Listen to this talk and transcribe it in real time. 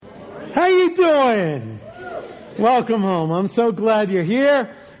How you doing? Welcome home. I'm so glad you're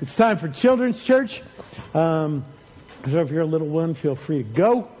here. It's time for Children's Church. So if you're a little one, feel free to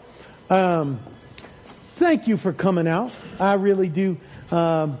go. Thank you for coming out. I really do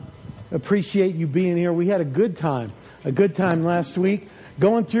appreciate you being here. We had a good time last week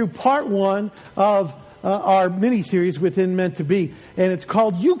going through part one of our mini-series within Meant to Be. And it's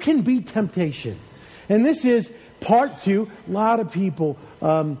called You Can Beat Temptation. And this is part two. A lot of people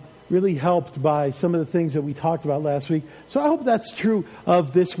really helped by some of the things that we talked about last week. So I hope that's true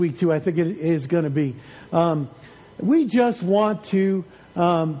of this week too. I think it is going to be. We just want to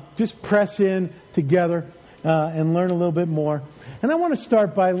just press in together and learn a little bit more. And I want to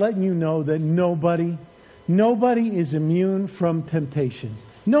start by letting you know that nobody is immune from temptation.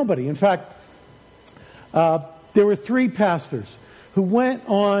 Nobody. In fact, there were 3 pastors who went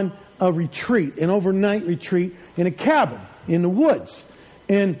on a retreat, an overnight retreat in a cabin in the woods.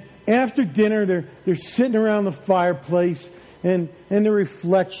 And after dinner, they're sitting around the fireplace and the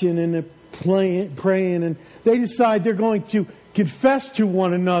reflection and the praying, and they decide they're going to confess to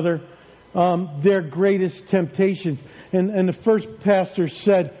one another their greatest temptations. And the first pastor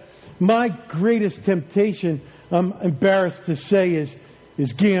said, "My greatest temptation, I'm embarrassed to say,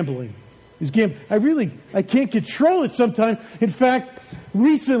 is gambling. I can't control it sometimes. In fact,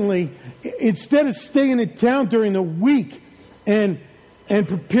 recently, instead of staying in town during the week and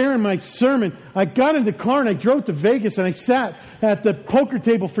preparing my sermon, I got in the car and I drove to Vegas and I sat at the poker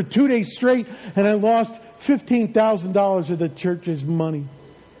table for 2 days straight and I lost $15,000 of the church's money."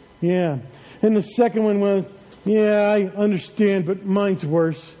 Yeah. And the second one was, "Yeah, I understand, but mine's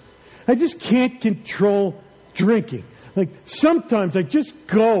worse. I just can't control drinking. Like sometimes I just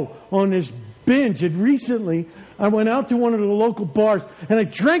go on this binge, and recently I went out to one of the local bars and I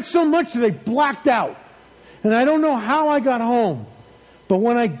drank so much that I blacked out. And I don't know how I got home. But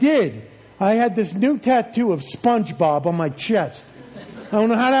when I did, I had this new tattoo of SpongeBob on my chest. I don't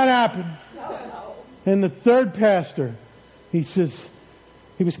know how that happened." And the third pastor, he says,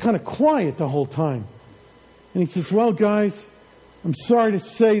 he was kind of quiet the whole time. And he says, "Well, guys, I'm sorry to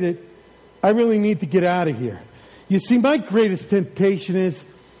say that I really need to get out of here. You see, my greatest temptation is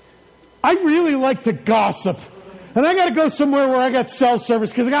I really like to gossip. And I got to go somewhere where I got cell service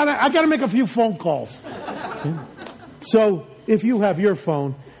because I got to make a few phone calls." So if you have your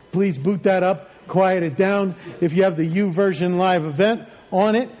phone, please boot that up, quiet it down. If you have the YouVersion live event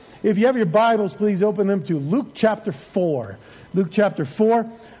on it, if you have your Bibles, please open them to Luke chapter 4. Luke chapter 4.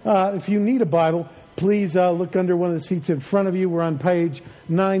 If you need a Bible, please look under one of the seats in front of you. We're on page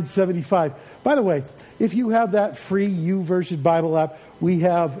 975. By the way, if you have that free YouVersion Bible app, we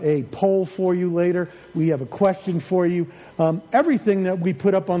have a poll for you later. We have a question for you. Everything that we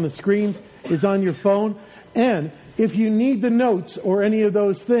put up on the screens is on your phone. And if you need the notes or any of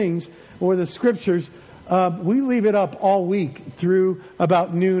those things or the scriptures, we leave it up all week through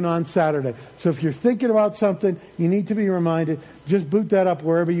about noon on Saturday. So if you're thinking about something, you need to be reminded, just boot that up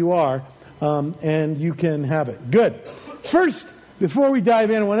wherever you are, and you can have it. Good. First, before we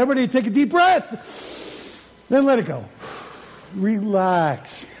dive in, I want everybody to take a deep breath, then let it go.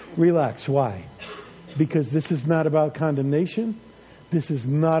 Relax. Why? Because this is not about condemnation. This is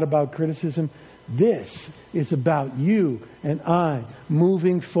not about criticism. This is about you and I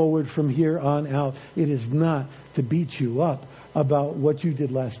moving forward from here on out. It is not to beat you up about what you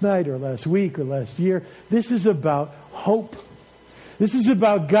did last night or last week or last year. This is about hope. This is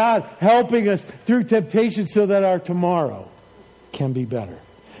about God helping us through temptation so that our tomorrow can be better.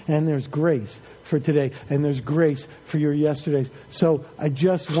 And there's grace for today, and there's grace for your yesterdays. So I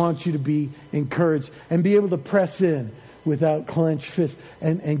just want you to be encouraged and be able to press in without clenched fists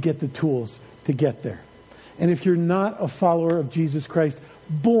and get the tools to get there. And if you're not a follower of Jesus Christ,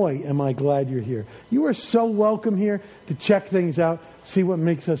 boy, am I glad you're here. You are so welcome here to check things out, see what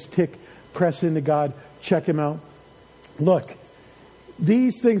makes us tick, press into God, check Him out. Look,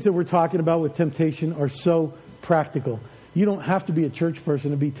 these things that we're talking about with temptation are so practical. You don't have to be a church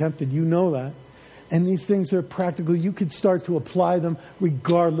person to be tempted. You know that. And these things are practical. You can start to apply them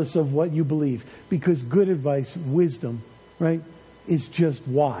regardless of what you believe. Because good advice, wisdom, right, is just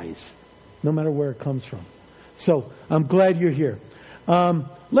wise, no matter where it comes from. So I'm glad you're here.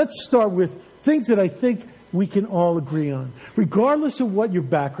 Let's start with things that I think we can all agree on. Regardless of what your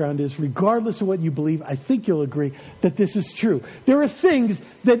background is, regardless of what you believe, I think you'll agree that this is true. There are things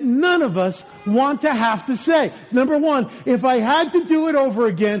that none of us want to have to say. Number one, if I had to do it over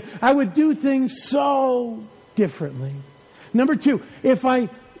again, I would do things so differently. Number two, I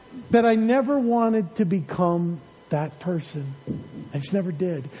never wanted to become that person. I just never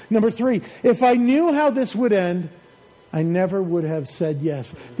did. Number three, if I knew how this would end, I never would have said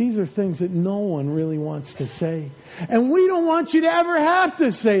yes. These are things that no one really wants to say. And we don't want you to ever have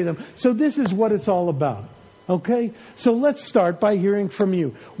to say them. So this is what it's all about. Okay? So let's start by hearing from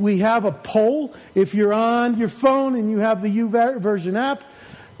you. We have a poll. If you're on your phone and you have the YouVersion app,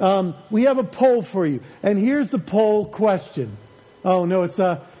 we have a poll for you. And here's the poll question. Oh, no, it's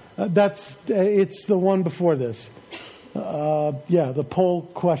the one before this. The poll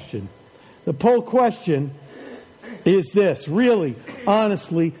question. The poll question is this. Really,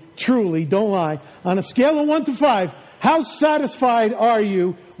 honestly, truly, don't lie. On a scale of 1 to 5, how satisfied are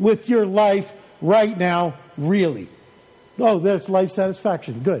you with your life right now, really? Oh, there's life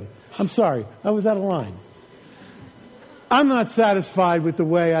satisfaction. Good. I'm sorry. I was out of line. I'm not satisfied with the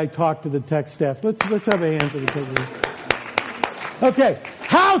way I talk to the tech staff. Let's have a hand for the tech staff. Okay.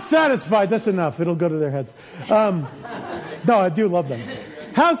 How satisfied? That's enough. It'll go to their heads. No, I do love them.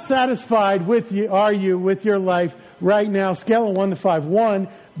 How satisfied are you with your life right now? Scale of 1 to 5. 1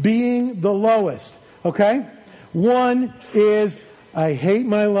 being the lowest. Okay? 1 is, I hate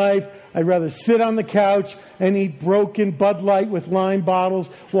my life. I'd rather sit on the couch and eat broken Bud Light with lime bottles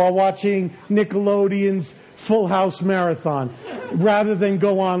while watching Nickelodeon's Full House Marathon rather than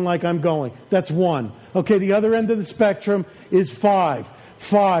go on like I'm going. That's 1. Okay, the other end of the spectrum is 5.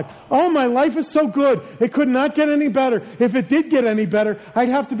 5. Oh, my life is so good. It could not get any better. If it did get any better, I'd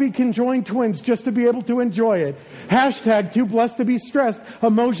have to be conjoined twins just to be able to enjoy it. Hashtag too blessed to be stressed.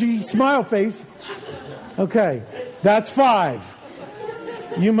 Emoji smile face. Okay, that's 5.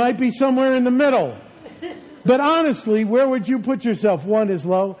 You might be somewhere in the middle. But honestly, where would you put yourself? 1 is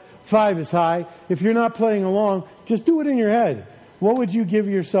low, 5 is high. If you're not playing along, just do it in your head. What would you give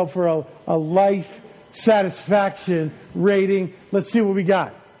yourself for a life satisfaction rating? Let's see what we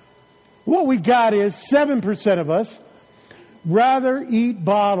got. What we got is 7% of us rather eat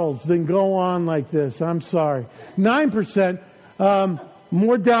bottles than go on like this. I'm sorry. 9%,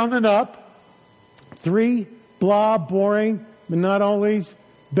 more down than up. 3, blah, boring, but not always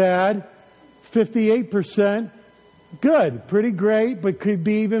bad. 58%, good, pretty great, but could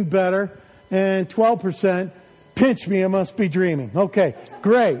be even better. And 12%, pinch me, I must be dreaming. Okay,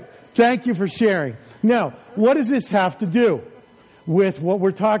 great. Thank you for sharing. Now, what does this have to do with what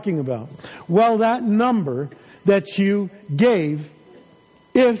we're talking about? Well, that number that you gave,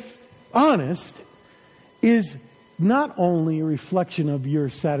 if honest, is not only a reflection of your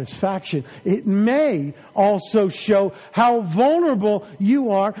satisfaction, it may also show how vulnerable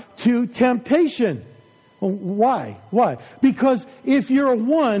you are to temptation. Why? Why? Because if you're a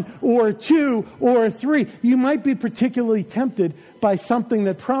 1 or a 2 or a 3, you might be particularly tempted by something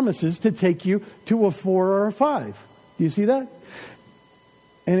that promises to take you to a 4 or a 5. Do you see that?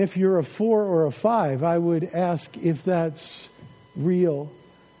 And if you're a 4 or a 5, I would ask if that's real.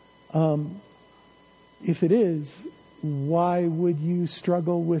 If it is, why would you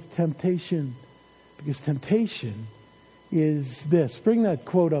struggle with temptation? Because temptation is this. Bring that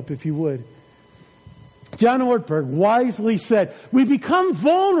quote up if you would. John Ortberg wisely said, we become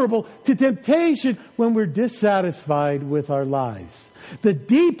vulnerable to temptation when we're dissatisfied with our lives. The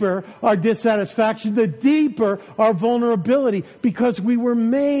deeper our dissatisfaction, the deeper our vulnerability, because we were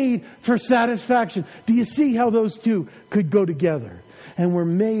made for satisfaction. Do you see how those two could go together? And we're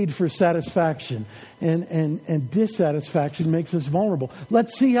made for satisfaction. And dissatisfaction makes us vulnerable.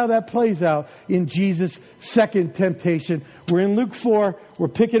 Let's see how that plays out in Jesus' second temptation. We're in Luke 4. We're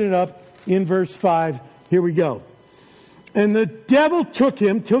picking it up in verse 5. Here we go. And the devil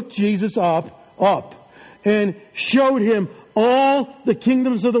took Jesus up, and showed him all the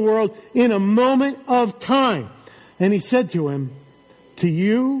kingdoms of the world in a moment of time. And he said to him, to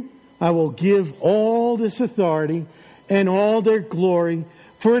you I will give all this authority and all their glory,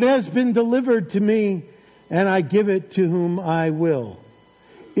 for it has been delivered to me, and I give it to whom I will.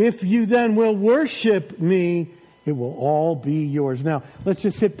 If you then will worship me, it will all be yours. Now, let's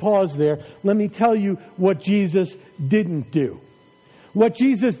just hit pause there. Let me tell you what Jesus didn't do. What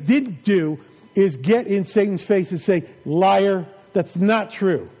Jesus didn't do is get in Satan's face and say, liar, that's not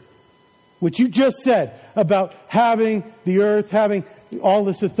true. What you just said about having the earth, having all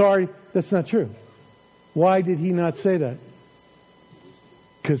this authority, that's not true. Why did he not say that?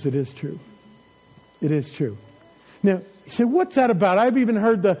 Because it is true. It is true. Now, you say, what's that about? I've even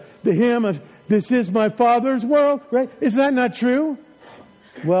heard the hymn of, this is my Father's world, right? Is that not true?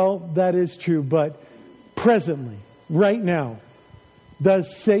 Well, that is true, but presently, right now,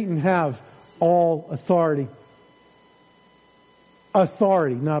 does Satan have all authority?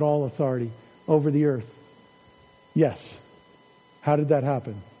 Authority, not all authority, over the earth. Yes. How did that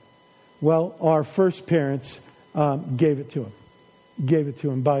happen? Well, our first parents gave it to him. Gave it to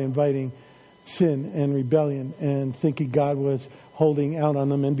him by inviting sin and rebellion and thinking God was holding out on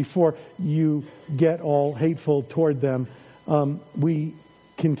them. And before you get all hateful toward them, we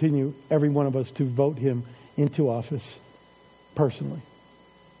continue, every one of us, to vote him into office personally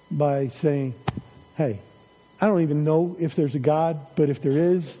by saying, hey, I don't even know if there's a God, but if there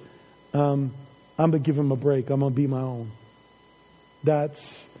is, I'm going to give him a break. I'm going to be my own.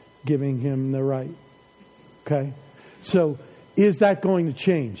 That's giving him the right. Okay? So, is that going to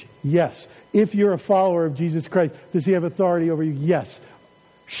change? Yes. If you're a follower of Jesus Christ, does he have authority over you? Yes.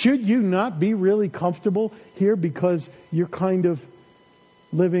 Should you not be really comfortable here because you're kind of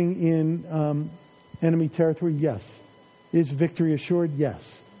living in enemy territory? Yes. Is victory assured?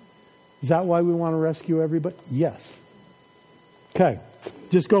 Yes. Is that why we want to rescue everybody? Yes. Okay.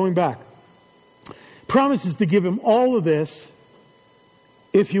 Just going back. Promises to give him all of this.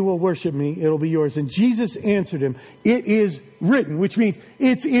 If you will worship me, it'll be yours. And Jesus answered him, it is written, which means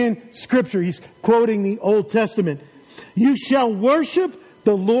it's in Scripture. He's quoting the Old Testament. You shall worship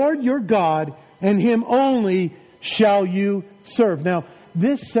the Lord your God, and him only shall you serve. Now,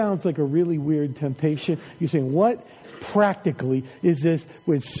 this sounds like a really weird temptation. You're saying, what practically is this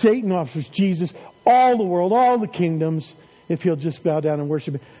when Satan offers Jesus all the world, all the kingdoms, if he'll just bow down and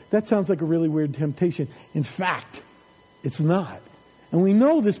worship him? That sounds like a really weird temptation. In fact, it's not. And we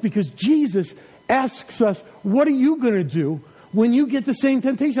know this because Jesus asks us, what are you going to do when you get the same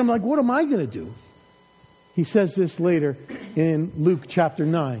temptation? I'm like, what am I going to do? He says this later in Luke chapter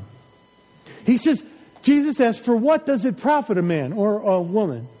 9. He says, Jesus asks, for what does it profit a man or a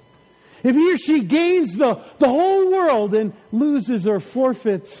woman if he or she gains the whole world and loses or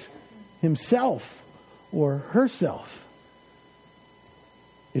forfeits himself or herself?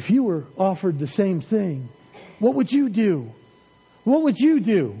 If you were offered the same thing, what would you do? What would you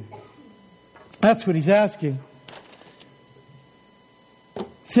do? That's what he's asking.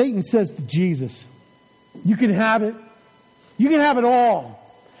 Satan says to Jesus, you can have it. You can have it all.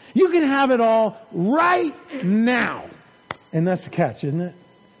 You can have it all right now. And that's the catch, isn't it?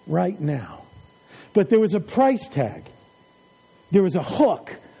 Right now. But there was a price tag. There was a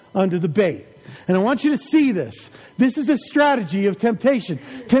hook under the bait. And I want you to see this. This is a strategy of temptation.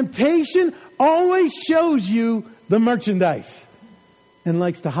 Temptation always shows you the merchandise and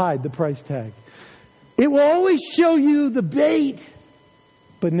likes to hide the price tag. It will always show you the bait,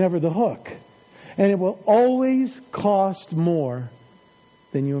 but never the hook. And it will always cost more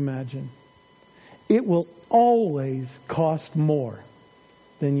than you imagine. It will always cost more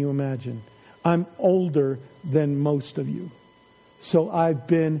than you imagine. I'm older than most of you. So I've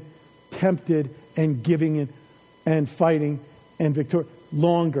been tempted and giving it and fighting and victorious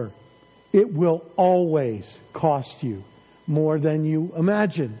longer. It will always cost you more than you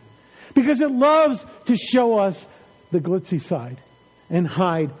imagine. Because it loves to show us the glitzy side and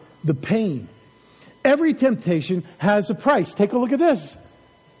hide the pain. Every temptation has a price. Take a look at this.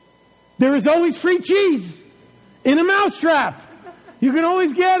 There is always free cheese in a mousetrap. You can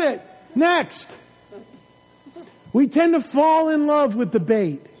always get it. Next. We tend to fall in love with the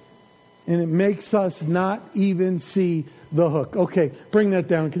bait, and it makes us not even see the hook. Okay, bring that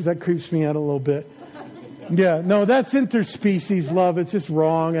down because that creeps me out a little bit. Yeah, no, that's interspecies love. It's just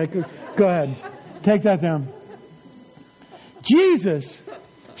wrong. Go ahead. Take that down. Jesus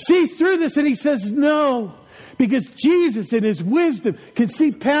sees through this and he says no. Because Jesus in his wisdom can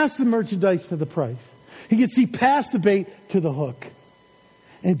see past the merchandise to the price. He can see past the bait to the hook.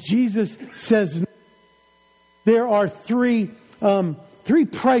 And Jesus says there are three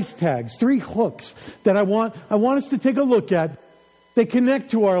price tags, three hooks that I want us to take a look at. They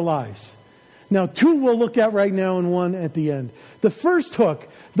connect to our lives. Now, two we'll look at right now and one at the end. The first hook,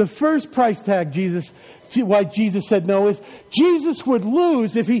 the first price tag why Jesus said no is Jesus would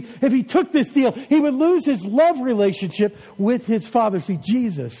lose if he took this deal. He would lose his love relationship with his Father. See,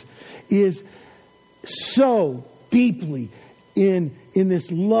 Jesus is so deeply in this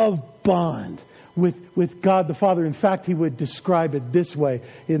love bond with God the Father. In fact, he would describe it this way.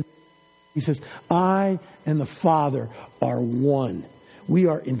 He says, I and the Father are one. We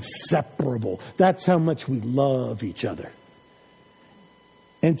are inseparable. That's how much we love each other.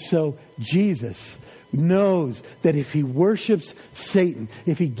 And so Jesus knows that if he worships Satan,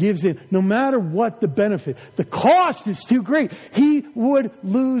 if he gives in, no matter what the benefit, the cost is too great. He would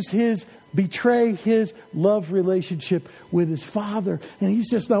betray his love relationship with his Father. And he's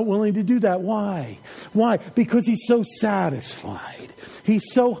just not willing to do that. Why? Why? Because he's so satisfied. He's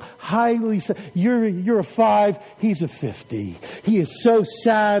so highly, you're a 5, he's a 50. He is so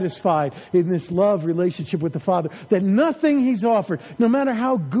satisfied in this love relationship with the Father that nothing he's offered, no matter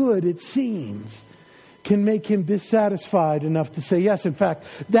how good it seems, can make him dissatisfied enough to say yes. In fact,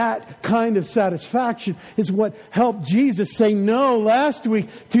 that kind of satisfaction is what helped Jesus say no last week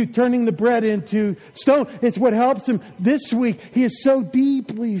to turning the bread into stone. It's what helps him this week. He is so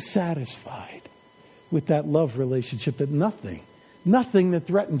deeply satisfied with that love relationship that nothing that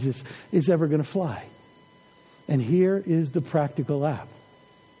threatens us is ever going to fly. And here is the practical app.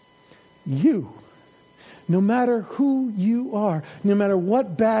 You, no matter who you are, no matter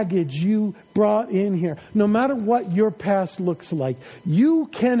what baggage you brought in here, no matter what your past looks like, you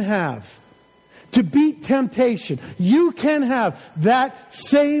can have, to beat temptation, you can have that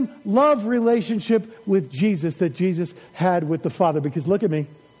same love relationship with Jesus that Jesus had with the Father. Because look at me.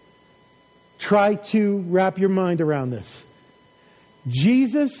 Try to wrap your mind around this.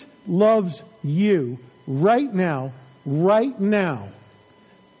 Jesus loves you right now,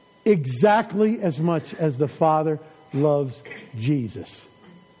 exactly as much as the Father loves Jesus.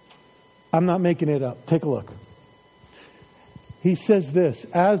 I'm not making it up. Take a look. He says this,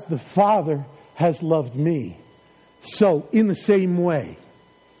 as the Father has loved me, so in the same way,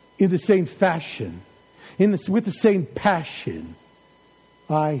 in the same fashion, with the same passion,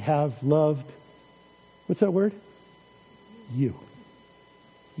 I have loved, what's that word? You.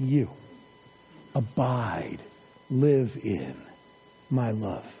 You. Abide, live in my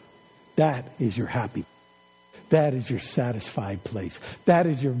love. That is your happy. That is your satisfied place. That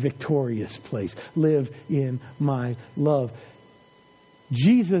is your victorious place. Live in my love.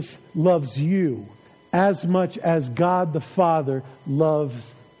 Jesus loves you as much as God the Father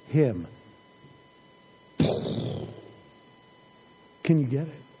loves him. Can you get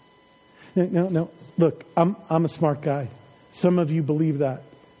it? No. Look, I'm a smart guy. Some of you believe that.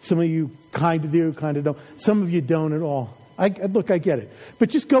 Some of you kind of do, kind of don't. Some of you don't at all. I get it. But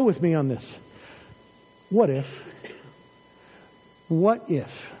just go with me on this. What if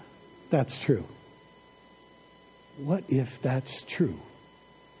that's true? What if that's true?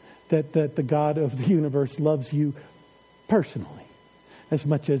 That the God of the universe loves you personally as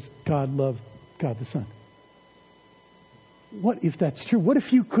much as God loved God the Son. What if that's true? What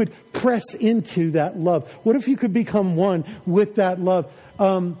if you could press into that love? What if you could become one with that love?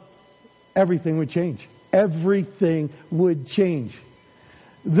 Everything would change. Everything would change.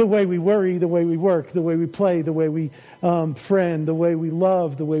 The way we worry, the way we work, the way we play, the way we friend, the way we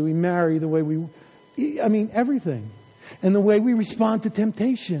love, the way we marry, the way everything. And the way we respond to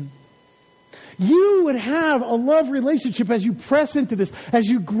temptation. You would have a love relationship as you press into this, as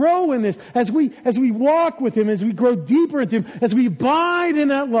you grow in this, as we walk with him, as we grow deeper into him, as we abide in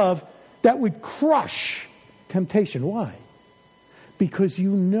that love that would crush temptation. Why? Because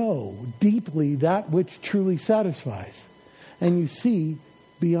you know deeply that which truly satisfies. And you see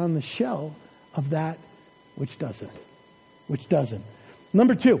beyond the shell of that which doesn't.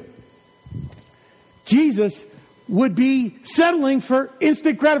 Number 2, Jesus would be settling for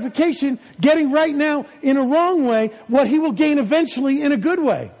instant gratification, getting right now in a wrong way what he will gain eventually in a good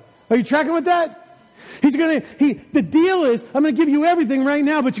way. Are you tracking with that? The deal is, I'm going to give you everything right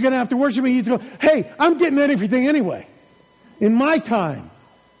now, but you're going to have to worship me. He's going, hey, I'm getting everything anyway. In my time.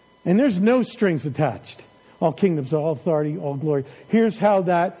 And there's no strings attached. All kingdoms, all authority, all glory. Here's how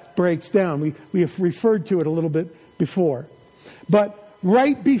that breaks down. We have referred to it a little bit before. But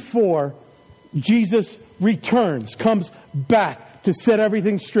right before Jesus returns, comes back to set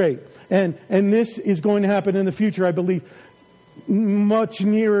everything straight. And this is going to happen in the future, I believe, much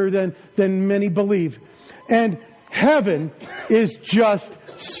nearer than many believe. And heaven is just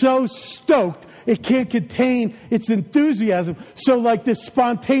so stoked. It can't contain its enthusiasm. So like this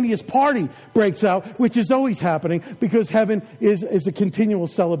spontaneous party breaks out, which is always happening because heaven is a continual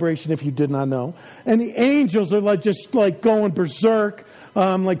celebration if you did not know. And the angels are just going berserk.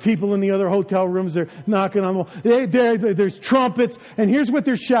 Like people in the other hotel rooms, they're knocking on the wall. There's trumpets. And here's what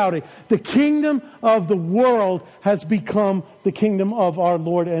they're shouting. The kingdom of the world has become the kingdom of our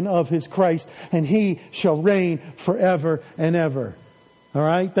Lord and of his Christ. And he shall reign forever and ever. All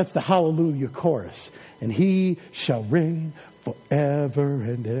right? That's the hallelujah chorus. And he shall reign forever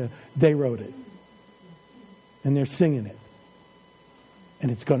and ever. They wrote it. And they're singing it. And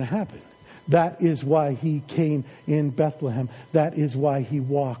it's going to happen. That is why he came in Bethlehem. That is why he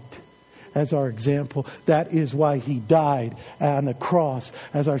walked as our example. That is why he died on the cross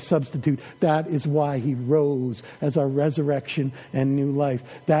as our substitute. That is why he rose as our resurrection and new life.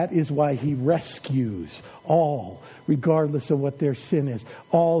 That is why he rescues all, regardless of what their sin is.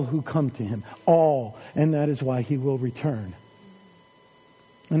 All who come to him. All. And that is why he will return.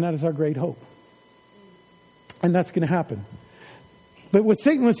 And that is our great hope. And that's going to happen. But what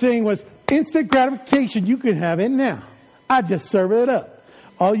Satan was saying was, instant gratification, you can have it now. I just serve it up.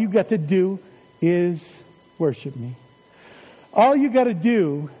 All you got to do is worship me. All you got to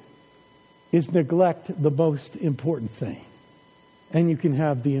do is neglect the most important thing. And you can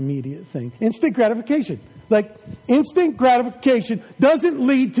have the immediate thing. Instant gratification. Like, instant gratification doesn't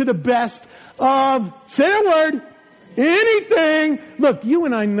lead to the best of, say a word, anything. Look, you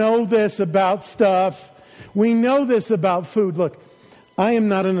and I know this about stuff. We know this about food. Look, I am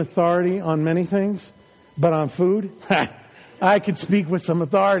not an authority on many things, but on food, I could speak with some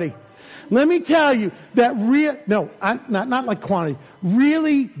authority. Let me tell you that not like quantity,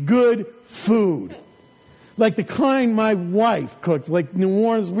 really good food. Like the kind my wife cooked, like New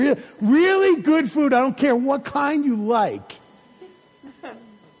Orleans, really good food, I don't care what kind you like,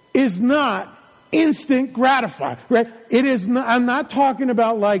 is not instant gratifying, right? It is not, I'm not talking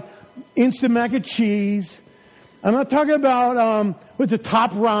about like instant mac and cheese. I'm not talking about, what's the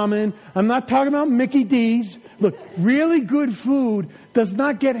top ramen. I'm not talking about Mickey D's. Look, really good food does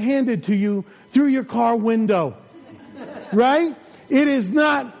not get handed to you through your car window, right? It is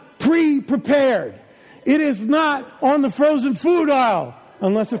not pre-prepared. It is not on the frozen food aisle,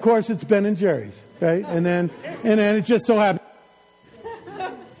 unless of course it's Ben and Jerry's, right? And then it just so happens.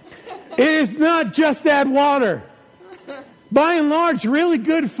 It is not just add water. By and large, really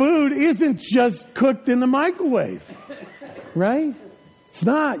good food isn't just cooked in the microwave, right? It's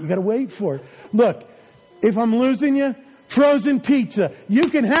not. You got to wait for it. Look, if I'm losing you, frozen pizza, you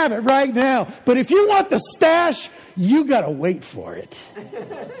can have it right now. But if you want the stash, you got to wait for it.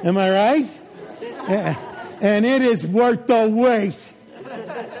 Am I right? And it is worth the wait.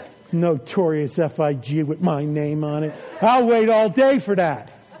 Notorious FIG with my name on it. I'll wait all day for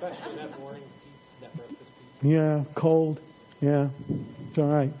that. Especially that boring that breakfast pizza. Yeah, cold. Yeah, it's all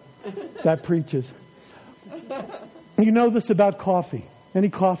right. That preaches. You know this about coffee. Any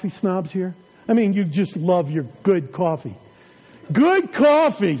coffee snobs here? I mean, you just love your good coffee. Good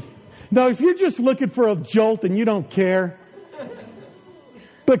coffee. Now, if you're just looking for a jolt and you don't care,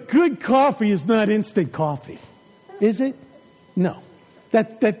 but good coffee is not instant coffee. Is it? No.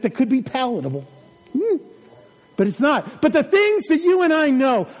 That could be palatable. But it's not. But the things that you and I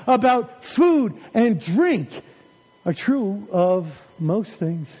know about food and drink are true of most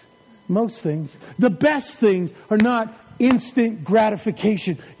things. Most things. The best things are not instant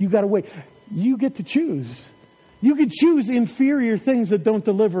gratification. You got to wait. You get to choose. You can choose inferior things that don't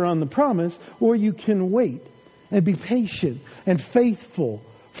deliver on the promise, or you can wait and be patient and faithful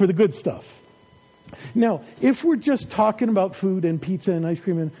for the good stuff. Now, if we're just talking about food and pizza and ice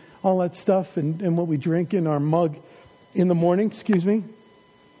cream and all that stuff and what we drink in our mug in the morning,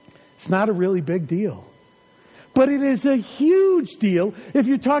 it's not a really big deal. But it is a huge deal if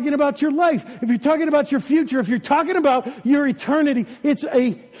you're talking about your life, if you're talking about your future, if you're talking about your eternity. It's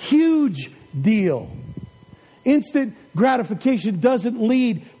a huge deal. Instant gratification doesn't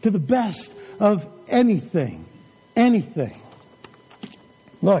lead to the best of anything. Anything.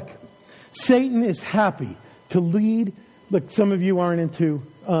 Look, Satan is happy to lead. Look, some of you aren't into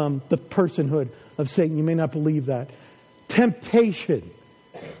the personhood of Satan. You may not believe that. Temptation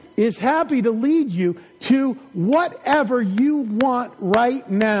is happy to lead you to whatever you want right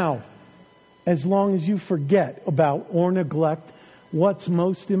now, as long as you forget about or neglect what's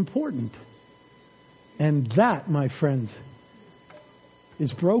most important. And that, my friends,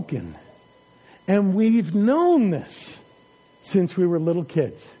 is broken. And we've known this since we were little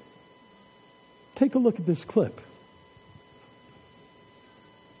kids. Take a look at this clip.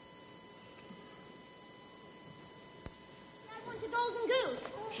 I want a golden goose.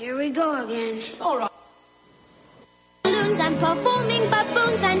 Here we go again. All right. Balloons and performing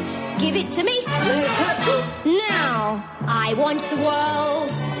baboons and give it to me. Now, I want the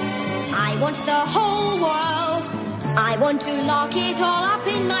world. I want the whole world. I want to lock it all up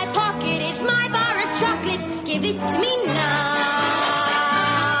in my pocket. It's my bar of chocolates. Give it to me now.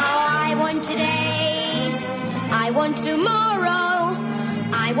 I want today. I want tomorrow.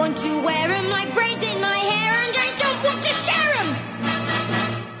 I want to wear them like braids in my hair, and I don't want to share them.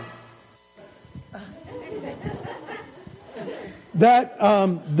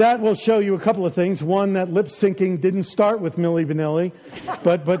 That will show you a couple of things. One, that lip syncing didn't start with Milli Vanilli,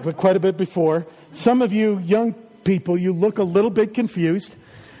 but quite a bit before. Some of you young people, you look a little bit confused.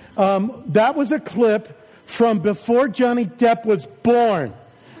 That was a clip from before Johnny Depp was born.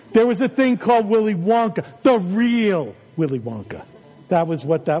 There was a thing called Willy Wonka, the real Willy Wonka. That was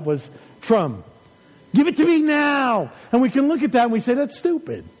what that was from. Give it to me now. And we can look at that and we say, that's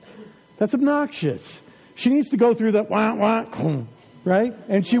stupid. That's obnoxious. She needs to go through the wah, wah, right?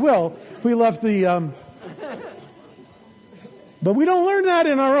 And she will. If we left the... But we don't learn that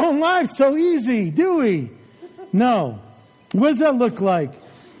in our own lives so easy, do we? No. What does that look like?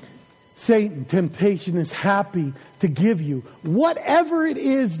 Satan, temptation is happy to give you whatever it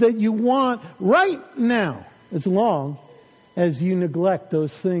is that you want right now, as long as you neglect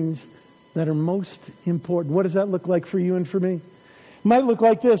those things that are most important. What does that look like for you and for me? It might look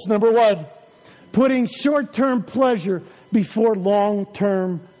like this. Number one, putting short-term pleasure before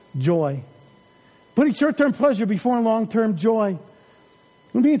long-term joy. Putting short-term pleasure before long-term joy.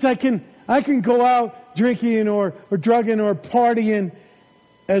 It means I can go out drinking or drugging or partying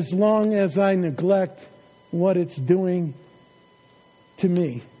as long as I neglect what it's doing to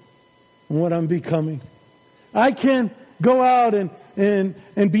me and what I'm becoming. I can go out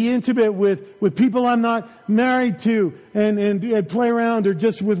and be intimate with people I'm not married to and play around or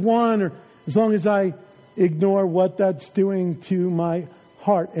just with one, or as long as I ignore what that's doing to my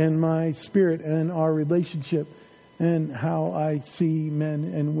heart and my spirit and our relationship and how I see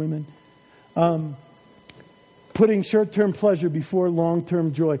men and women. Putting short-term pleasure before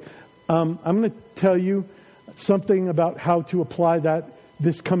long-term joy. I'm going to tell you something about how to apply that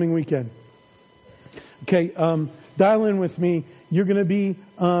this coming weekend. Okay, dial in with me. You're going to be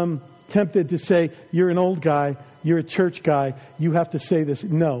tempted to say, you're an old guy, you're a church guy, you have to say this.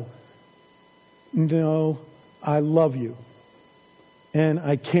 No, I love you. And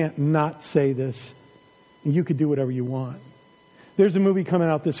I can't not say this. You could do whatever you want. There's a movie coming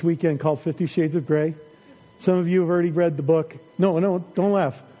out this weekend called 50 Shades of Grey. Some of you have already read the book. No, don't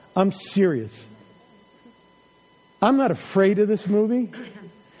laugh. I'm serious. I'm not afraid of this movie.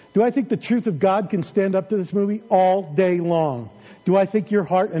 Do I think the truth of God can stand up to this movie all day long? Do I think your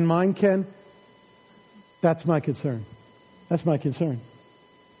heart and mine can? That's my concern. That's my concern.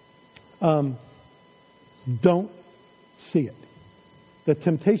 Don't see it. The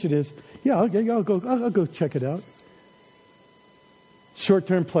temptation is, I'll go check it out.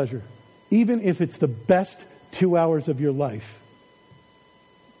 Short-term pleasure. Even if it's the best 2 hours of your life,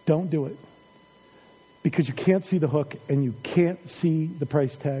 don't do it. Because you can't see the hook and you can't see the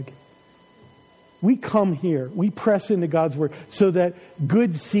price tag. We come here, we press into God's Word so that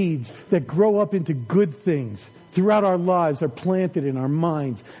good seeds that grow up into good things throughout our lives are planted in our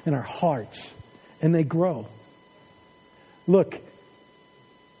minds and our hearts. And they grow. Look,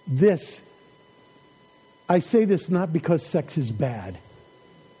 I say this not because sex is bad,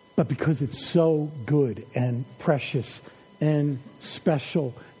 but because it's so good and precious and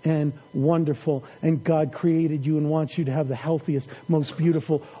special and wonderful. And God created you and wants you to have the healthiest, most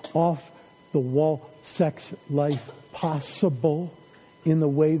beautiful, off-the-wall sex life possible in the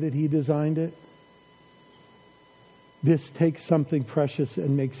way that He designed it. This takes something precious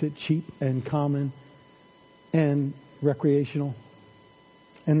and makes it cheap and common and recreational.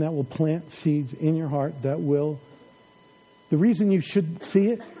 And that will plant seeds in your heart that will... The reason you should see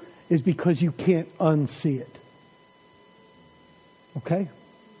it is because you can't unsee it. Okay?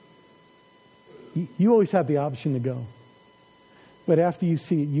 You always have the option to go. But after you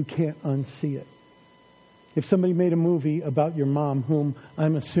see it, you can't unsee it. If somebody made a movie about your mom, whom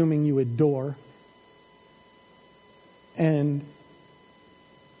I'm assuming you adore, and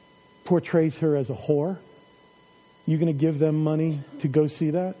portrays her as a whore, you going to give them money to go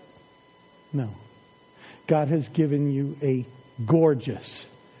see that? No. God has given you a gorgeous,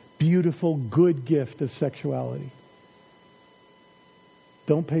 beautiful, good gift of sexuality.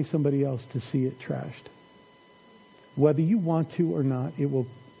 Don't pay somebody else to see it trashed. Whether you want to or not, it will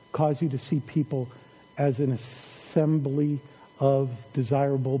cause you to see people as an assembly of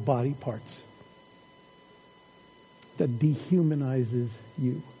desirable body parts that dehumanizes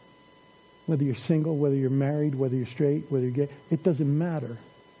you. Whether you're single, whether you're married, whether you're straight, whether you're gay, it doesn't matter.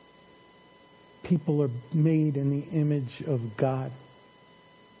 People are made in the image of God.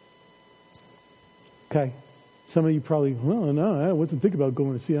 Okay. Some of you probably, well, no, I wasn't thinking about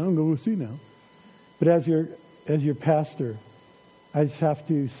going to see. I don't go to see now. But as your pastor, I just have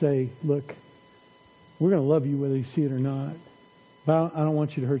to say, look, we're going to love you whether you see it or not. But I don't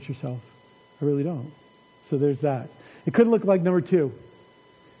want you to hurt yourself. I really don't. So there's that. It could look like number 2.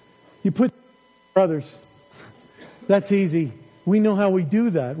 You put brothers. That's easy. We know how we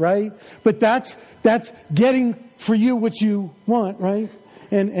do that, right? But that's getting for you what you want, right?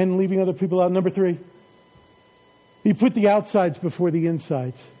 And leaving other people out. Number 3. You put the outsides before the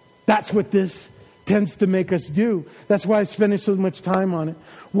insides. That's what this tends to make us do. That's why I spend so much time on it.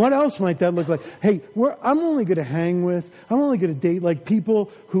 What else might that look like? Hey, I'm only going to hang with, I'm only going to date like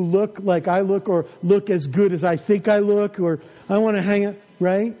people who look like I look or look as good as I think I look, or I want to hang out,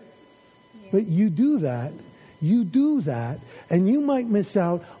 right? Yeah. But you do that, and you might miss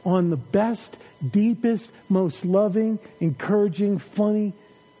out on the best, deepest, most loving, encouraging, funny,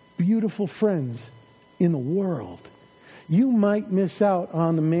 beautiful friends in the world. you might miss out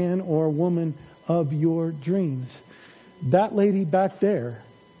on the man or woman of your dreams. That lady back there,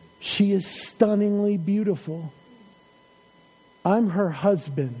 she is stunningly beautiful. I'm her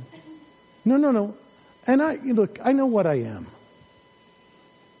husband. No. And I know what I am.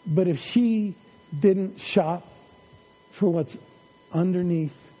 But if she didn't shop for what's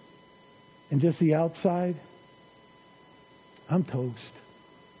underneath and just the outside, I'm toast.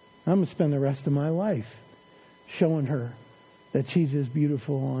 I'm going to spend the rest of my life showing her that she's as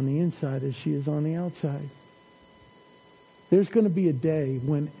beautiful on the inside as she is on the outside. There's going to be a day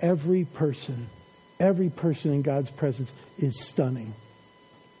when every person in God's presence is stunning.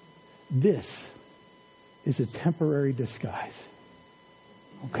 This is a temporary disguise.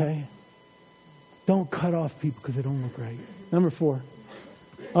 Okay? Don't cut off people because they don't look right. Number 4.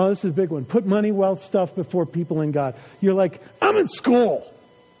 Oh, this is a big one. Put money, wealth, stuff before people and God. You're like, I'm in school.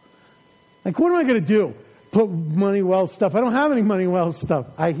 Like, what am I going to do? Put money, wealth, stuff. I don't have any money, wealth, stuff.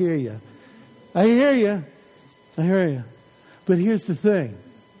 I hear you. But here's the thing.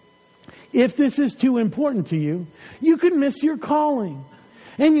 If this is too important to you, you could miss your calling.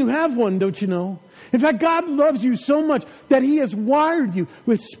 And you have one, don't you know? In fact, God loves you so much that He has wired you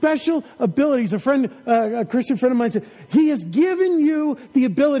with special abilities. A Christian friend of mine said, He has given you the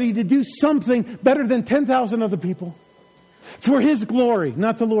ability to do something better than 10,000 other people. For His glory,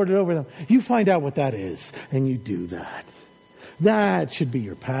 not to lord it over them. You find out what that is, and you do that. That should be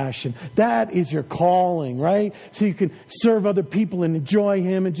your passion. That is your calling, right? So you can serve other people and enjoy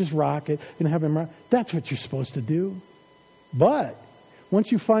Him and just rock it and have Him rock. That's what you're supposed to do. But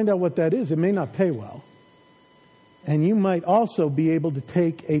once you find out what that is, it may not pay well. And you might also be able to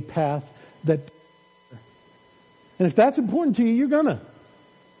take a path that... And if that's important to you, you're gonna.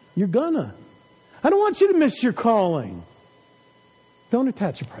 I don't want you to miss your calling. Don't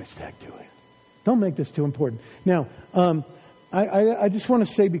attach a price tag to it. Don't make this too important. Now, I just want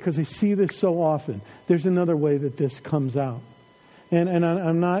to say, because I see this so often, there's another way that this comes out. And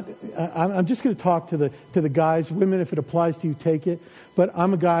I'm just going to talk to the guys. Women, if it applies to you, take it. But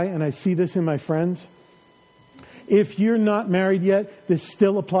I'm a guy, and I see this in my friends. If you're not married yet, this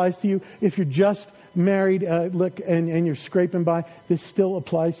still applies to you. If you're just married, and you're scraping by, this still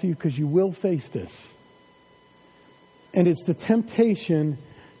applies to you, because you will face this. And it's the temptation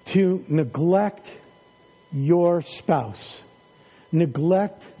to neglect your spouse,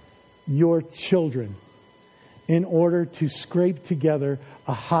 neglect your children, in order to scrape together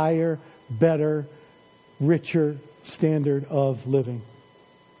a higher, better, richer standard of living.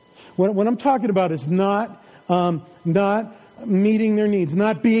 What I'm talking about is not meeting their needs,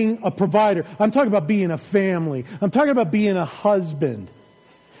 not being a provider. I'm talking about being a family. I'm talking about being a husband.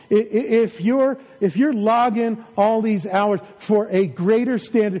 If you're logging all these hours for a greater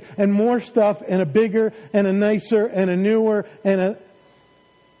standard and more stuff and a bigger and a nicer and a newer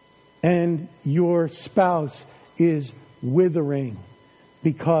and your spouse is withering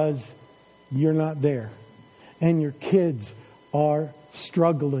because you're not there, and your kids are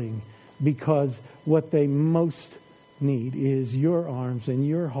struggling because what they most need is your arms and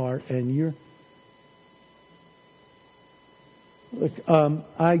your heart and your... Look,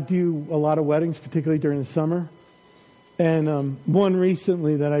 I do a lot of weddings, particularly during the summer. And one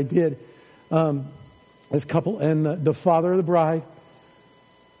recently that I did, this couple, and the father of the bride,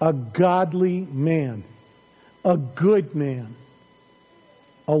 a godly man, a good man,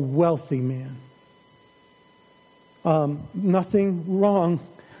 a wealthy man. Nothing wrong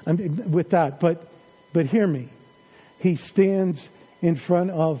with that, but hear me. He stands in front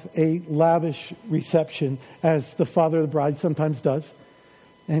of a lavish reception, as the father of the bride sometimes does.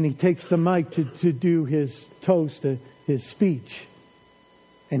 And he takes the mic to do his toast, his speech.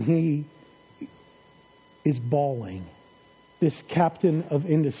 And he is bawling. This captain of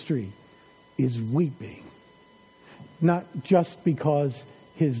industry is weeping. Not just because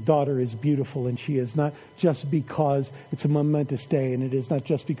his daughter is beautiful and she is, not just because it's a momentous day, and it is not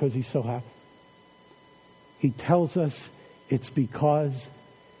just because he's so happy. He tells us it's because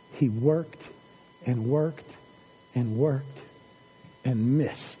he worked and worked and worked and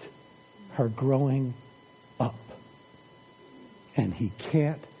missed her growing up. And he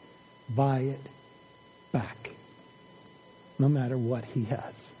can't buy it back, no matter what he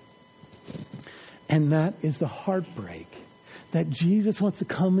has. And that is the heartbreak, that Jesus wants to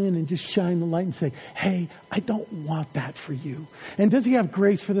come in and just shine the light and say, hey, I don't want that for you. And does he have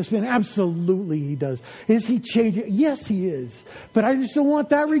grace for this man? Absolutely he does. Is he changing? Yes, he is. But I just don't want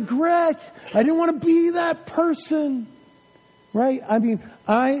that regret. I didn't want to be that person. Right? I mean,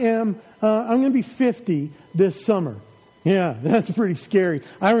 I'm going to be 50 this summer. Yeah, that's pretty scary.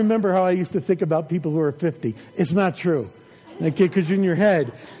 I remember how I used to think about people who are 50. It's not true. Okay, because you're in your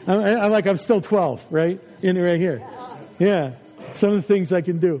head. I'm still 12, right? Right here. Yeah. Some of the things I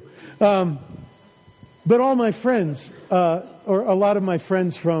can do. But all my friends, or a lot of my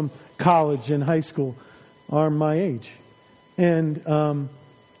friends from college and high school are my age. And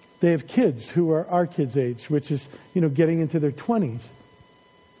they have kids who are our kids' age, which is, getting into their 20s.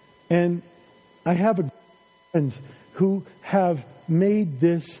 And I have friends who have made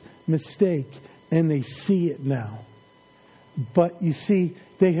this mistake and they see it now. But you see,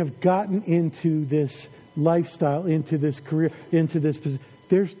 they have gotten into this lifestyle, into this career, into this position.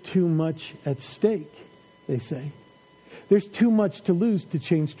 There's too much at stake, they say. There's too much to lose to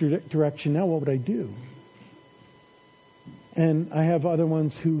change direction. Now what would I do? And I have other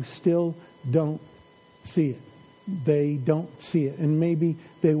ones who still don't see it. They don't see it. And maybe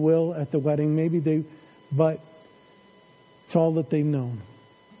they will at the wedding. But it's all that they've known.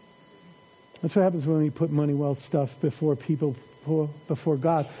 That's what happens when we put money, wealth, stuff before people, before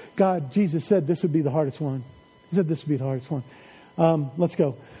God. Jesus said this would be the hardest one. He said this would be the hardest one. Let's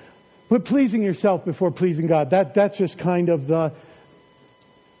go. Put pleasing yourself before pleasing God. That's just kind of the...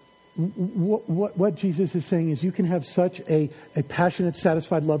 What Jesus is saying is you can have such a passionate,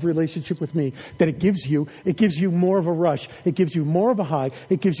 satisfied love relationship with me that it gives you more of a rush. It gives you more of a high.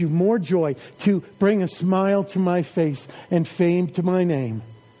 It gives you more joy to bring a smile to my face and fame to my name.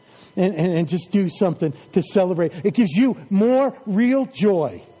 And just do something to celebrate. It gives you more real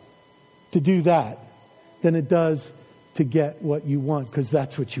joy to do that than it does to get what you want, because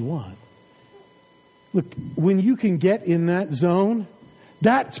that's what you want. Look, when you can get in that zone,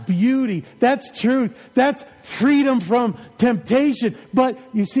 that's beauty. That's truth. That's freedom from temptation. But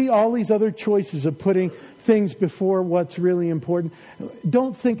you see all these other choices of putting things before what's really important.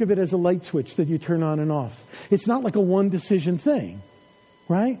 Don't think of it as a light switch that you turn on and off. It's not like a one decision thing,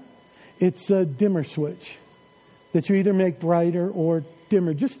 right? It's a dimmer switch that you either make brighter or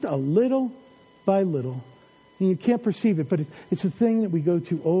dimmer, just a little by little. And you can't perceive it, but it's a thing that we go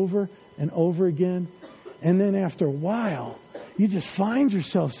to over and over again. And then after a while, you just find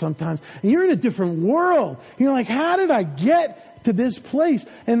yourself sometimes, and you're in a different world. You're like, how did I get to this place?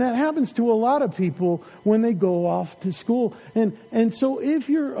 And that happens to a lot of people when they go off to school. And so if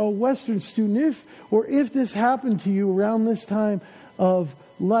you're a Western student, if this happened to you around this time of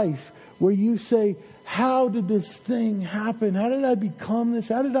life, where you say, how did this thing happen? How did I become this?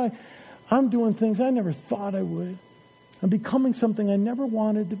 I'm doing things I never thought I would. I'm becoming something I never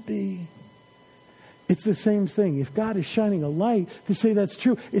wanted to be. It's the same thing. If God is shining a light to say that's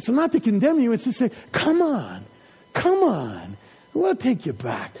true, it's not to condemn you. It's to say, come on. We'll take you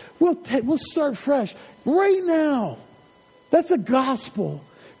back. We'll start fresh right now. That's the gospel.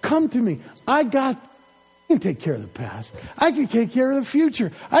 Come to me. I can take care of the past. I can take care of the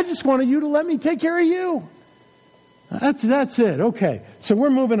future. I just wanted you to let me take care of you. That's it. Okay. So we're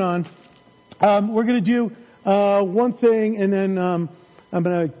moving on. We're going to do one thing, and then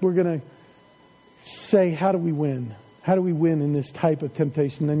we're going to say, how do we win? How do we win in this type of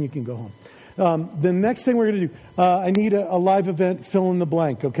temptation? Then you can go home. The next thing we're going to do, I need a live event, fill in the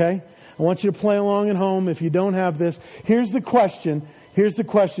blank, okay? I want you to play along at home. If you don't have this, here's the question.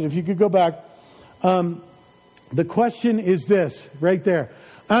 If you could go back. The question is this, right there.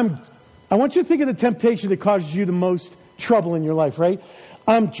 I want you to think of the temptation that causes you the most trouble in your life, right?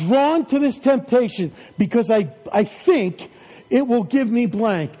 I'm drawn to this temptation because I think it will give me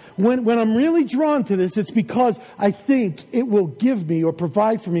blank. When I'm really drawn to this, it's because I think it will give me or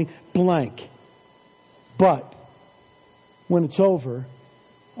provide for me blank. But when it's over,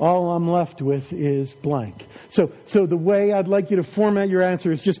 all I'm left with is blank. So the way I'd like you to format your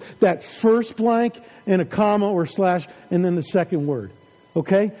answer is just that first blank and a comma or slash and then the second word.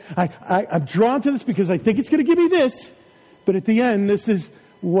 Okay? I'm drawn to this because I think it's going to give me this. But at the end, this is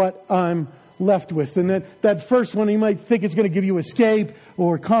what I'm left with. And that first one, you might think it's going to give you escape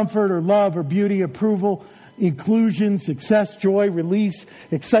or comfort or love or beauty, approval, inclusion, success, joy, release,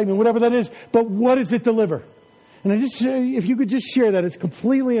 excitement, whatever that is. But what does it deliver? And if you could just share that, it's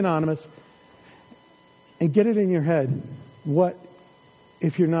completely anonymous, and get it in your head. What,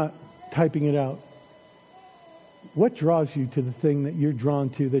 if you're not typing it out, what draws you to the thing that you're drawn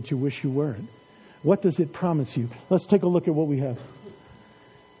to that you wish you weren't? What does it promise you? Let's take a look at what we have.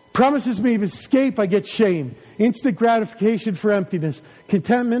 Promises me escape, I get shame. Instant gratification for emptiness.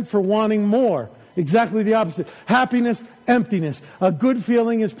 Contentment for wanting more. Exactly the opposite. Happiness, emptiness. A good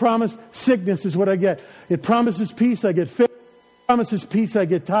feeling is promised. Sickness is what I get. It promises peace, I get faith. Promises peace, I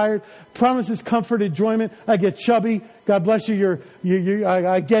get tired. Promises comfort, enjoyment, I get chubby. God bless you,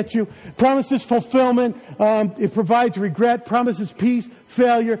 I get you. Promises fulfillment, it provides regret. Promises peace,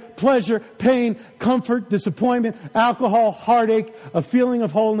 failure, pleasure, pain, comfort, disappointment, alcohol, heartache, a feeling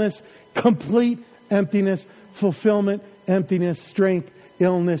of wholeness, complete emptiness, fulfillment, emptiness, strength,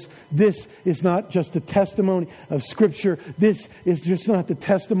 illness. This is not just a testimony of Scripture. This is just not the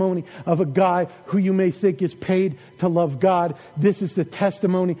testimony of a guy who you may think is paid to love God. This is the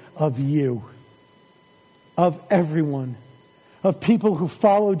testimony of you, of everyone, of people who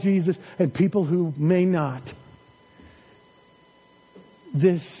follow Jesus and people who may not.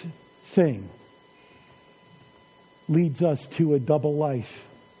 This thing leads us to a double life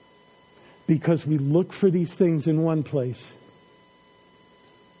because we look for these things in one place.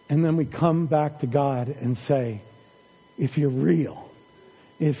 And then we come back to God and say, if you're real,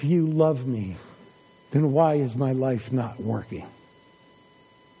 if you love me, then why is my life not working?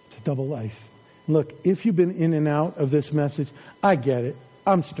 It's a double life. Look, if you've been in and out of this message, I get it.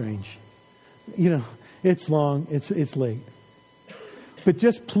 I'm strange. It's long. It's late. But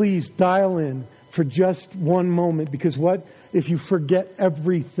just please dial in for just one moment, because what if you forget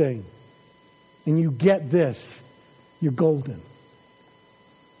everything and you get this? You're golden.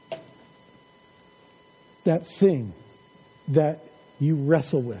 That thing that you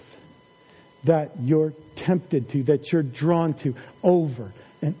wrestle with, that you're tempted to, that you're drawn to over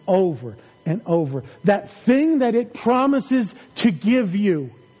and over and over. That thing that it promises to give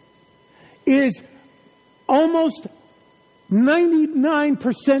you is almost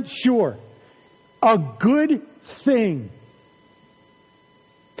 99% sure a good thing.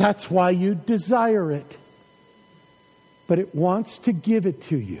 That's why you desire it. But it wants to give it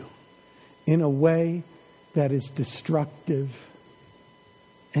to you in a way that is destructive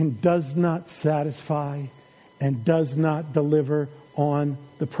and does not satisfy and does not deliver on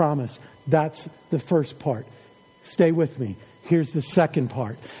the promise. That's the first part. Stay with me. Here's the second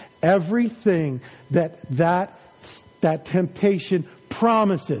part. Everything that temptation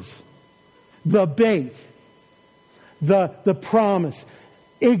promises, the bait, the promise,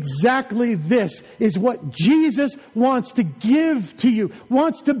 exactly this is what Jesus wants to give to you,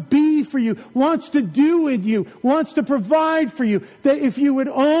 wants to be for you, wants to do in you, wants to provide for you. That if you would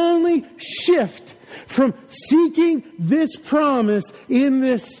only shift from seeking this promise in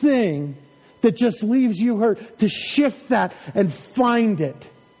this thing that just leaves you hurt, to shift that and find it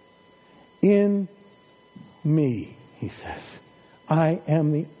in me, he says. I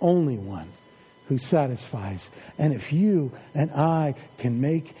am the only one who satisfies. And if you and I can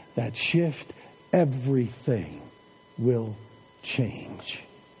make that shift, everything will change.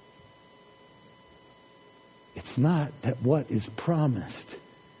 It's not that what is promised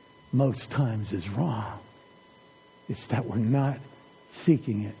most times is wrong. It's that we're not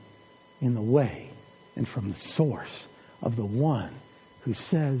seeking it in the way and from the source of the one who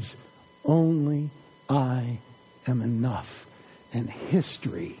says, only I am enough. And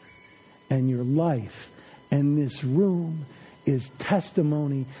history and your life and this room is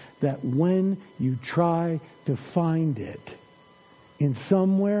testimony that when you try to find it in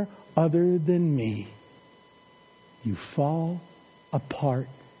somewhere other than me, you fall apart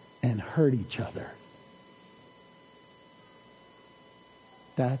and hurt each other.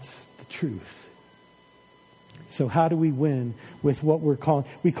 That's the truth. So how do we win with what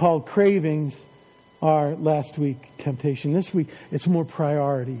we called cravings our last week temptation. This week it's more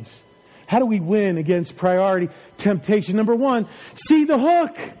priorities. How do we win against priority temptation? Number one, see the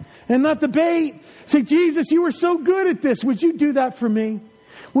hook and not the bait. Say, Jesus, you were so good at this. Would you do that for me?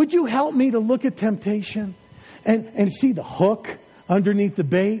 Would you help me to look at temptation and see the hook underneath the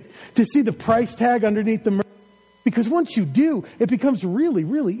bait? To see the price tag underneath the... Because once you do, it becomes really,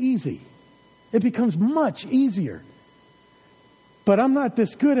 really easy. It becomes much easier. But I'm not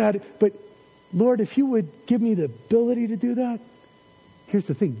this good at it. But Lord, if you would give me the ability to do that, here's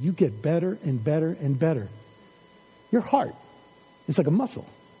the thing. You get better and better and better. Your heart is like a muscle.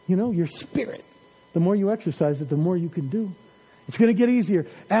 You know, your spirit. The more you exercise it, the more you can do. It's going to get easier.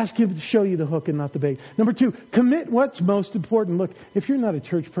 Ask Him to show you the hook and not the bait. Number two, commit what's most important. Look, if you're not a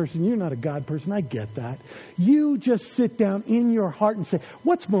church person, you're not a God person, I get that. You just sit down in your heart and say,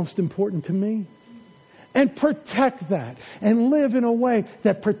 what's most important to me? And protect that. And live in a way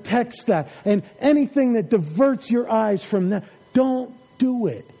that protects that. And anything that diverts your eyes from that, don't do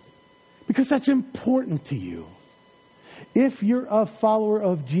it. Because that's important to you. If you're a follower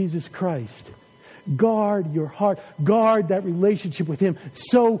of Jesus Christ, guard your heart. Guard that relationship with Him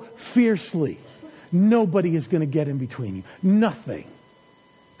so fiercely. Nobody is going to get in between you. Nothing.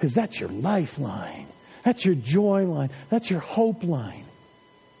 Because that's your lifeline. That's your joy line. That's your hope line.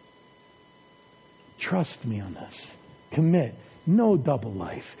 Trust me on this. Commit. No double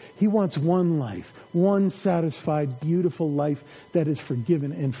life. He wants one life. One satisfied, beautiful life that is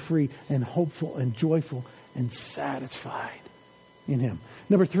forgiven and free and hopeful and joyful and satisfied in Him.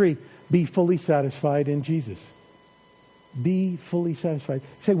 Number 3, be fully satisfied in Jesus. Be fully satisfied.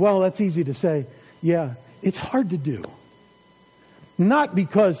 You say, well, that's easy to say. Yeah, it's hard to do. Not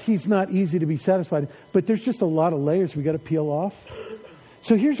because He's not easy to be satisfied, but there's just a lot of layers we got to peel off.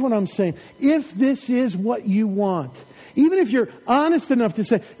 So here's what I'm saying. If this is what you want, even if you're honest enough to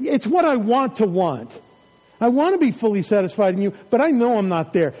say, it's what I want to want. I want to be fully satisfied in you, but I know I'm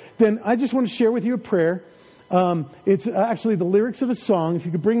not there. Then I just want to share with you a prayer. It's actually the lyrics of a song. If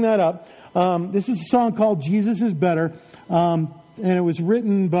you could bring that up. This is a song called Jesus is Better. And it was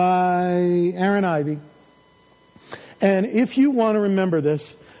written by Aaron Ivey. And if you want to remember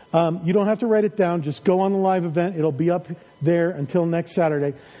this, you don't have to write it down. Just go on the live event. It'll be up there until next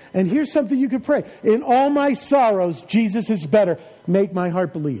Saturday. And here's something you could pray. In all my sorrows, Jesus is better. Make my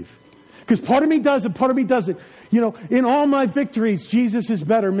heart believe. Because part of me does and part of me doesn't. You know, in all my victories, Jesus is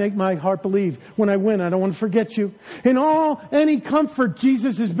better. Make my heart believe. When I win, I don't want to forget you. In any comfort,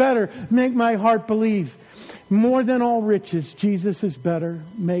 Jesus is better. Make my heart believe. More than all riches, Jesus is better.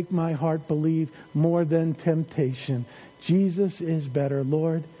 Make my heart believe. More than temptation, Jesus is better.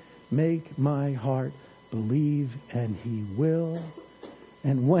 Lord, make my heart believe, and He will.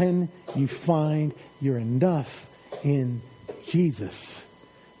 And when you find you're enough in Jesus,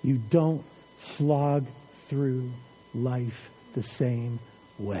 you don't slog through life the same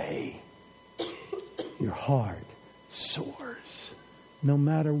way. Your heart soars, no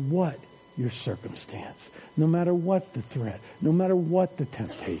matter what your circumstance, no matter what the threat, no matter what the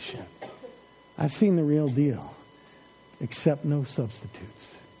temptation. I've seen the real deal. Accept no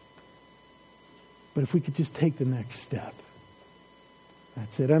substitutes. But if we could just take the next step.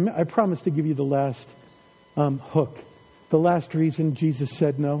 That's it. I promise to give you the last hook. The last reason Jesus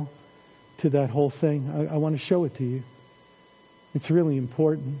said no to that whole thing. I want to show it to you. It's really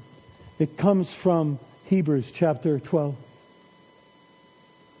important. It comes from Hebrews chapter 12.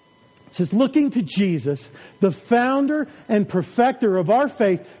 It says, looking to Jesus, the founder and perfecter of our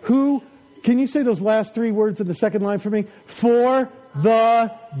faith, who, can you say those last 3 words in the second line for me? For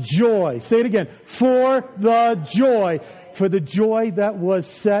the joy. Say it again. For the joy. For the joy that was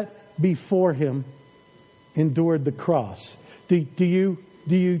set before Him, endured the cross. Do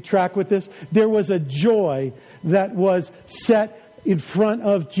you track with this? There was a joy that was set in front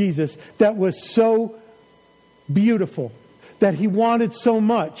of Jesus that was so beautiful, that He wanted so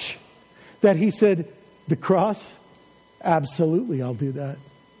much, that He said, the cross? Absolutely, I'll do that.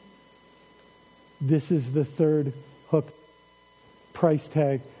 This is the third hook, price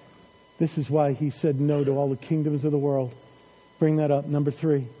tag. This is why He said no to all the kingdoms of the world. Bring that up. Number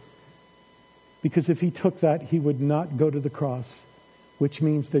 3. Because if He took that, He would not go to the cross, which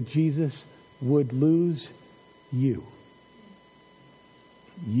means that Jesus would lose you.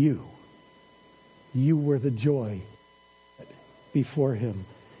 You. You were the joy before Him.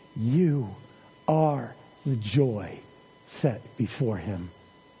 You are the joy set before Him.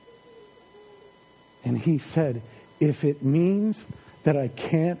 And He said, if it means that I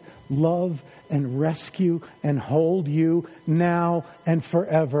can't love and rescue and hold you now and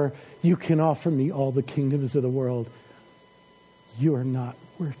forever, you can offer me all the kingdoms of the world. You are not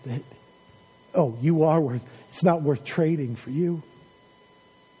worth it. Oh, you are worth it. It's not worth trading for you.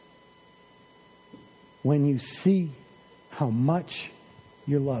 When you see how much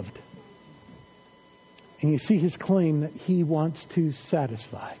you're loved, and you see His claim that He wants to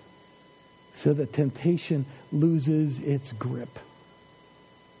satisfy, so that temptation loses its grip.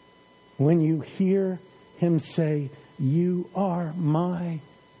 When you hear Him say, you are my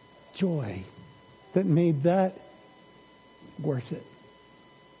joy, that made that worth it.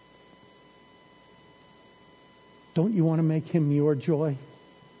 Don't you want to make Him your joy?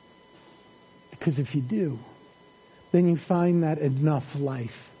 Because if you do, then you find that enough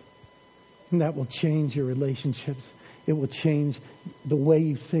life. And that will change your relationships. It will change the way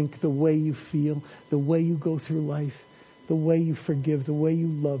you think, the way you feel, the way you go through life, the way you forgive, the way you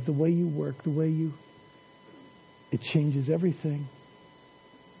love, the way you work, the way you... It changes everything.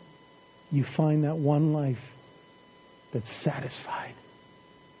 You find that one life that's satisfied,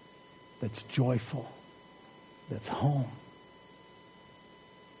 that's joyful, that's home.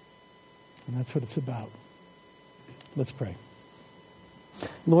 And that's what it's about. Let's pray.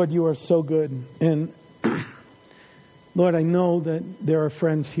 Lord, you are so good. And Lord, I know that there are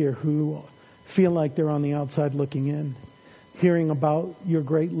friends here who feel like they're on the outside looking in, hearing about your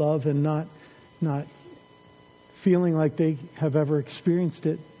great love and not feeling like they have ever experienced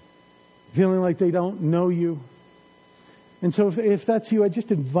it, feeling like they don't know you. And so if that's you, I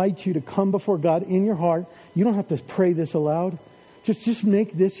just invite you to come before God in your heart. You don't have to pray this aloud. Just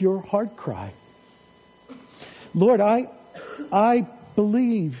make this your heart cry. Lord, I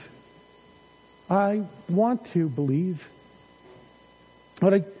believe. I want to believe.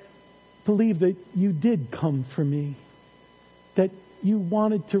 But I believe that you did come for me. That you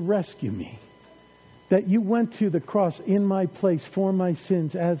wanted to rescue me. That you went to the cross in my place for my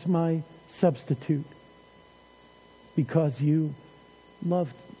sins as my substitute. Because you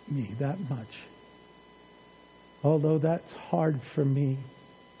loved me that much. Although that's hard for me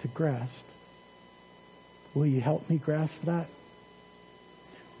to grasp. Will you help me grasp that?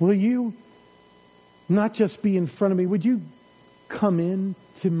 Will you not just be in front of me? Would you come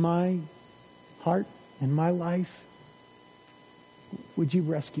into my heart and my life? Would you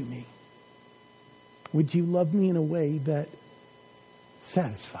rescue me? Would you love me in a way that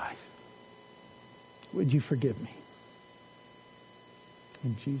satisfies? Would you forgive me?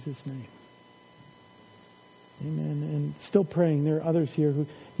 In Jesus' name. Amen. And still praying. There are others here who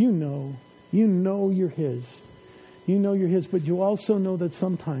you know you're His. You know you're His, but you also know that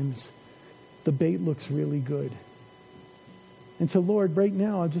sometimes the bait looks really good. And so, Lord, right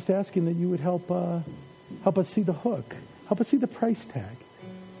now, I'm just asking that you would help us see the hook. Help us see the price tag.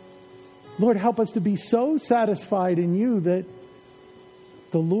 Lord, help us to be so satisfied in you that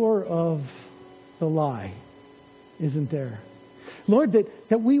the lure of the lie isn't there. Lord,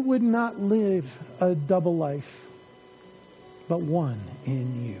 that we would not live a double life, but one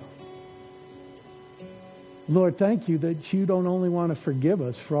in you. Lord, thank you that you don't only want to forgive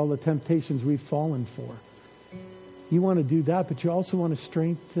us for all the temptations we've fallen for. You want to do that, but you also want to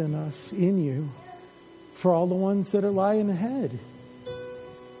strengthen us in you for all the ones that are lying ahead.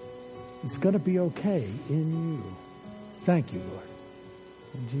 It's going to be okay in you. Thank you, Lord.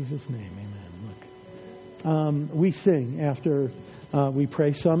 In Jesus' name, amen. Look, we sing after we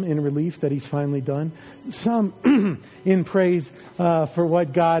pray, some in relief that He's finally done, some in praise for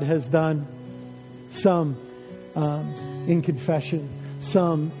what God has done, some in confession,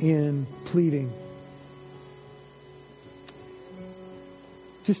 some in pleading.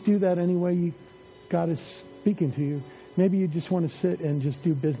 Just do that any way God is speaking to you. Maybe you just want to sit and just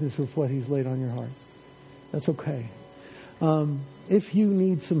do business with what He's laid on your heart. That's okay. If you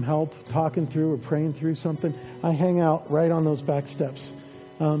need some help talking through or praying through something, I hang out right on those back steps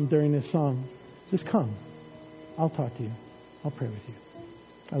during this song. Just come. I'll talk to you. I'll pray with you.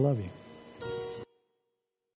 I love you.